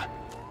Rodda.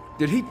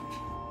 Did he...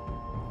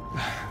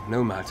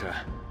 No matter.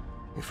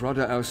 If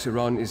Rodda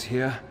al-Siran is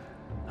here,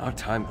 our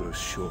time grows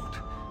short.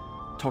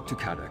 Talk to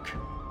Kadak.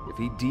 If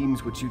he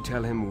deems what you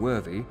tell him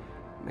worthy,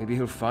 maybe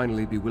he'll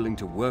finally be willing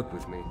to work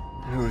with me.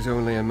 It was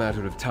only a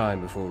matter of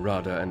time before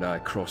Rodda and I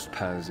crossed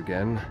paths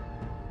again.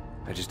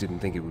 I just didn't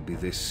think it would be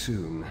this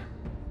soon.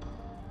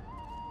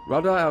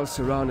 Rodda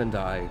al-Siran and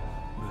I...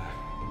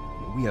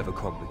 we have a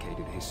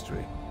complicated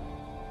history.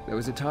 There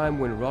was a time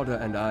when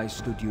Rodda and I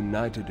stood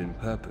united in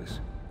purpose,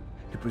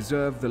 to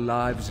preserve the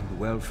lives and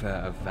welfare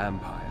of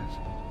vampires.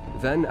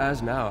 Then,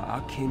 as now,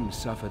 our kin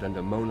suffered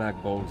under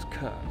Molag Bal's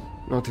curse.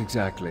 Not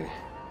exactly.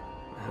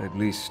 At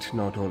least,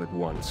 not all at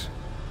once.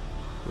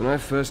 When I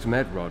first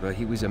met Rodda,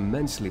 he was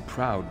immensely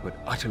proud but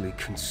utterly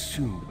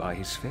consumed by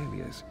his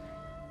failures.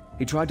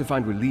 He tried to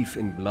find relief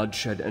in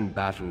bloodshed and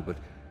battle, but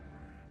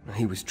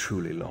he was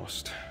truly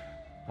lost.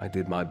 I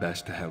did my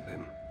best to help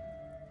him.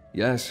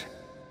 Yes,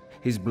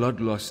 his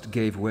bloodlust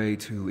gave way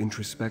to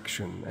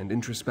introspection, and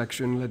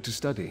introspection led to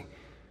study.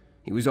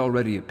 He was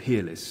already a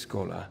peerless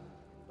scholar.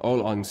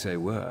 All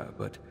Onse were,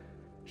 but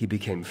he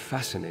became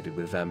fascinated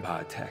with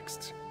vampire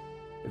texts.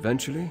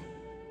 Eventually,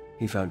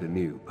 he found a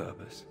new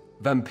purpose.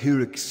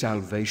 Vampiric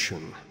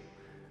salvation.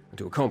 And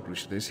to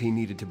accomplish this, he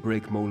needed to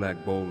break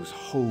Molag Bal's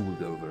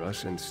hold over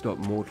us and stop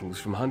mortals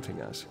from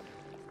hunting us.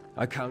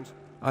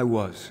 I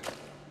was.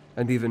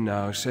 And even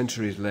now,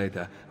 centuries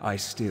later, I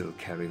still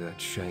carry that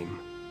shame.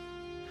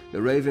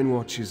 The Raven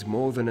Watch is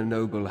more than a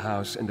noble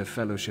house and a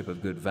fellowship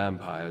of good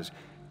vampires.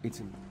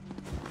 It's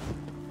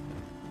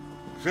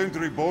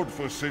Sentry board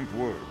for sent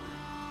word.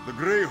 The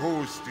Grey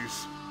Host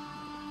is...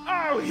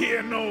 I'll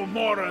hear no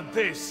more of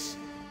this!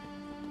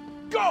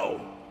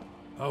 Go!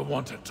 I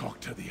want to talk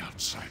to the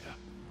outsider.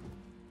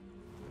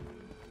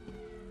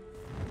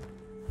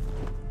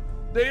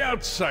 The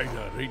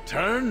outsider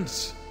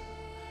returns?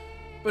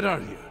 But are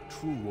you a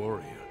true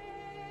warrior?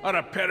 Or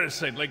a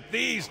parasite like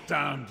these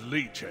damned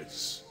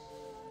leeches?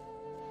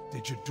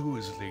 Did you do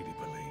as Lady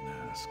Boleyn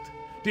asked?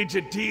 Did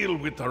you deal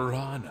with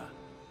Arana?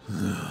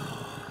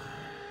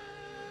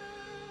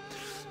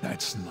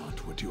 That's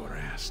not what you are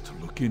asked to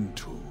look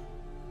into.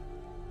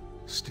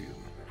 Still,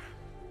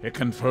 it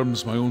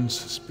confirms my own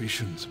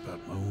suspicions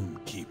about my own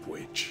keep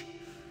witch.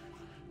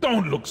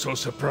 Don't look so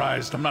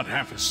surprised. I'm not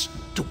half as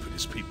stupid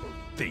as people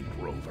think,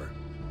 Rover.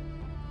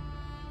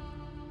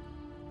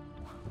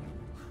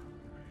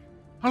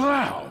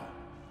 Allow!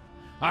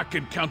 I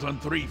can count on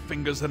 3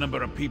 fingers the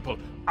number of people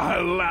I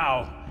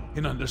allow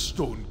in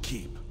Understone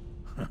Keep.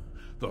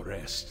 The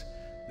rest,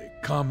 they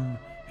come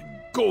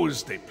and go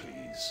as they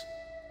please.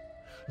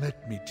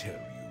 Let me tell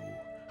you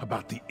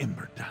about the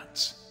Ember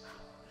Dance.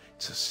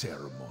 It's a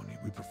ceremony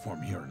we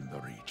perform here in the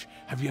Reach.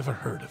 Have you ever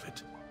heard of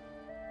it?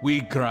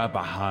 We grab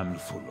a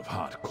handful of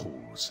hot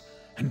coals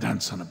and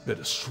dance on a bit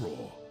of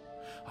straw.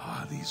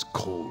 Ah, these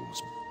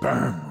coals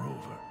burn,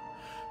 Rover,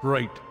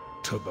 right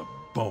to the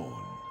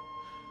bone.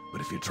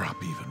 But if you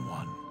drop even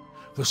one,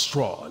 the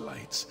straw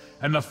lights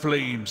and the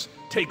flames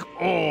take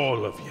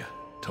all of you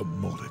to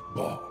Mullet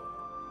Ball.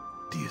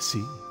 Do you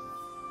see?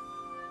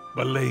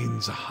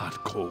 Belane's a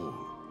hot coal.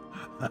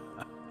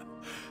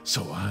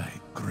 So I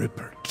grip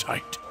her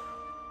tight.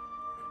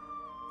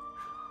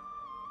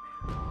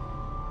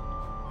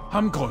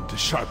 I'm going to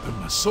sharpen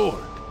my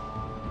sword.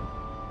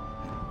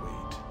 And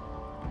wait.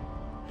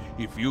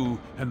 If you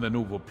and the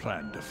noble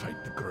plan to fight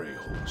the Grey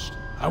Host,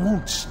 I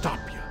won't stop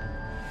you.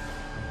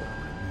 But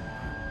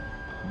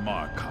remember,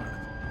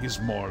 Markarth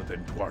is more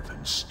than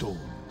dwarven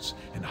stones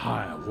and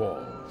high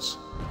walls.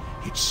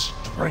 It's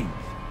strength.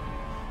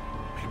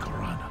 Make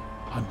Arana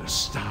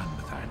understand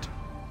that.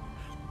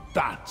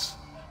 That's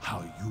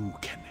how you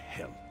can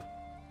help.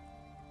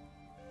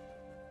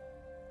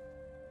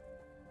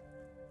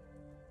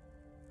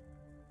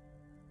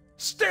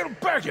 Still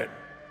begging?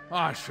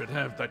 I should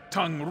have the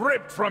tongue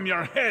ripped from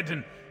your head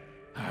and...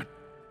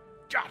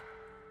 God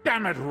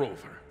damn it,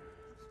 Rover.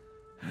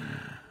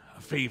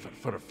 A favor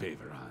for a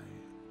favor,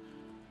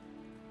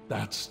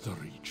 That's the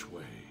Reach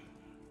way.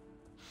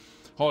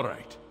 All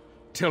right,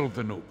 tell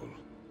the noble.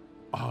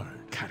 Our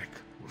Carrick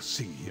will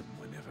see him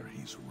whenever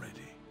he's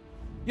ready.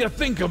 You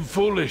think I'm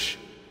foolish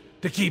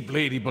to keep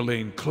Lady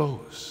Belain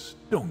close,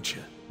 don't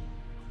you?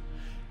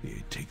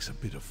 It takes a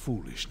bit of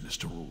foolishness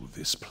to rule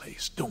this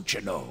place, don't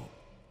you know?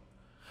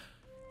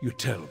 You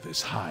tell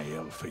this high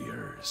elf of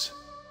yours.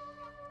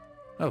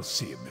 I'll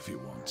see him if he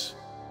wants.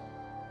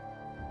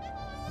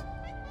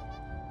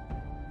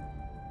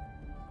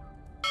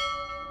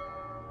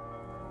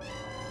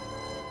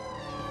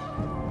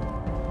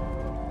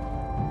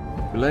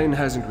 Belain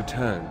hasn't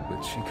returned,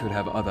 but she could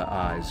have other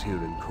eyes here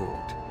in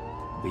court.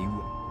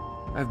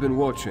 I've been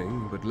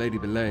watching, but Lady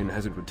Belain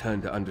hasn't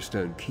returned to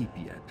Understone Keep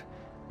yet.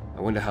 I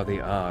wonder how the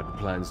Ard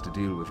plans to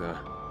deal with her.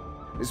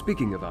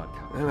 Speaking of Ard,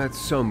 that's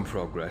some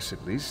progress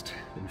at least,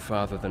 and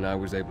farther than I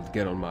was able to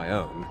get on my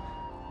own.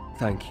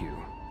 Thank you.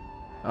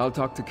 I'll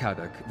talk to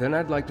Kadok, then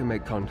I'd like to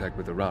make contact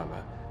with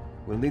Arana.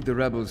 We'll need the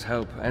rebels'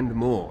 help and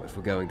more if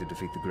we're going to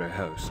defeat the Grey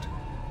Host.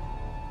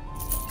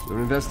 Your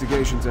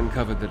investigations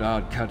uncovered that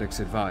Ard Kadok's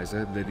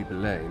advisor, Lady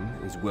Belain,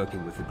 is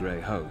working with the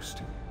Grey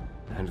Host,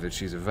 and that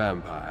she's a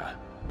vampire.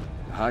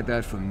 To hide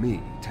that from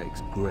me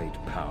takes great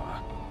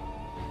power.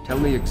 Tell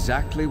me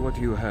exactly what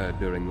you heard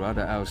during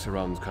Rada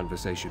al-Saram's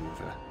conversation with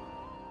her.